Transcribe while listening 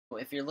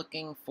If you're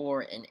looking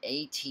for an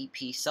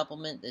ATP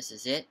supplement, this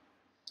is it.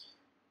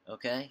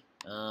 Okay.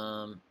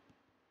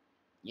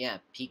 Yeah,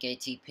 PEAK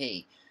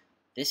ATP.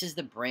 This is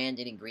the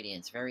branded ingredient.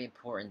 It's very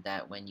important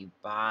that when you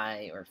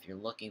buy, or if you're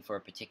looking for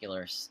a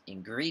particular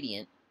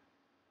ingredient,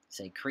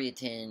 say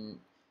creatine,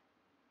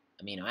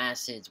 amino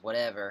acids,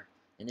 whatever.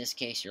 In this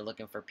case, you're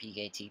looking for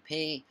PEAK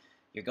ATP.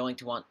 You're going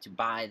to want to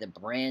buy the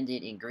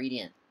branded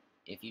ingredient.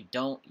 If you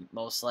don't,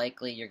 most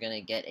likely you're going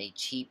to get a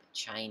cheap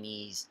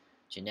Chinese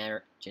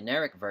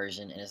generic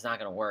version, and it's not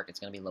going to work. It's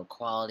going to be low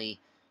quality.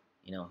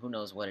 You know, who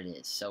knows what it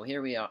is. So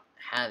here we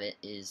have it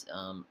is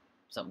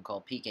something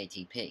called PEAK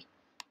ATP.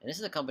 And this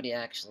is a company that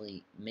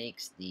actually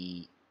makes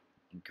the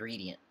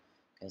ingredient.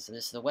 Okay, so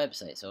this is the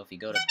website. So if you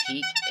go to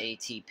PEAK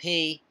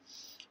ATP,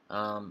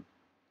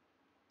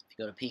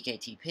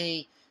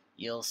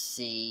 you'll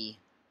see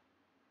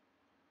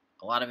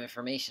a lot of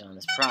information on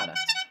this product.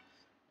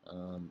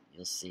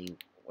 You'll see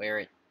where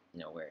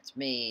it's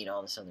made,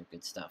 all this other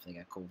good stuff. They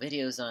got cool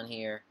videos on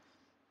here.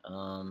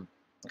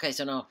 Okay,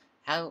 so now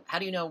how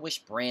do you know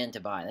which brand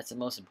to buy? That's the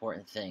most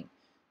important thing.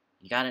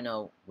 You got to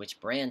know which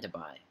brand to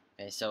buy.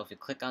 Okay, so if you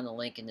click on the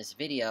link in this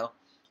video,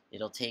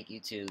 it'll take you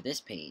to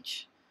this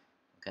page.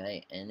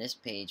 Okay, and this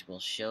page will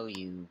show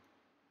you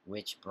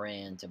which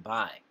brand to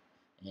buy.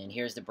 And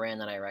here's the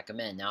brand that I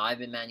recommend. Now, I've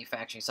been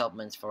manufacturing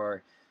supplements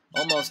for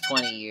almost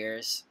 20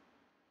 years,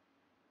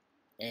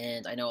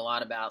 and I know a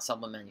lot about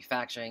supplement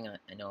manufacturing.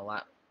 I know a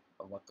lot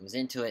of what goes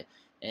into it.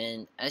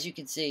 And as you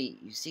can see,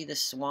 you see the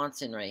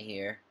Swanson right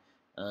here.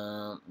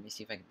 Let me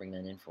see if I can bring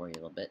that in for you a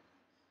little bit.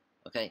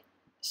 Okay,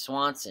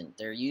 Swanson.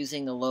 They're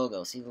using the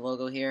logo. See the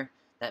logo here?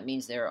 That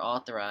means they're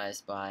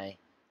authorized by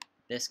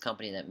this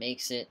company that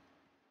makes it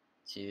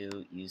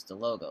to use the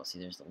logo. See,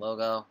 there's the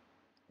logo.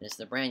 This is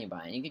the brand you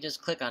buy. And you can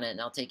just click on it, and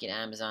I'll take you to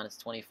Amazon. It's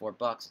 24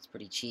 bucks. It's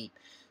pretty cheap.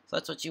 So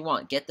that's what you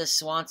want. Get the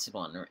Swanson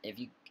one. Or if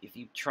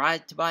you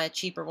tried to buy a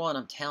cheaper one,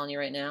 I'm telling you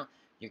right now,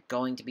 you're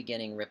going to be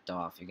getting ripped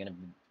off. You're going to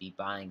be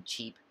buying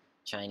cheap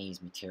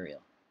Chinese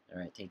material.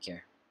 All right, take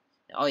care.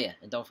 Oh, yeah,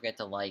 and don't forget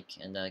to like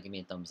and give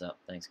me a thumbs up.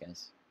 Thanks,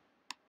 guys.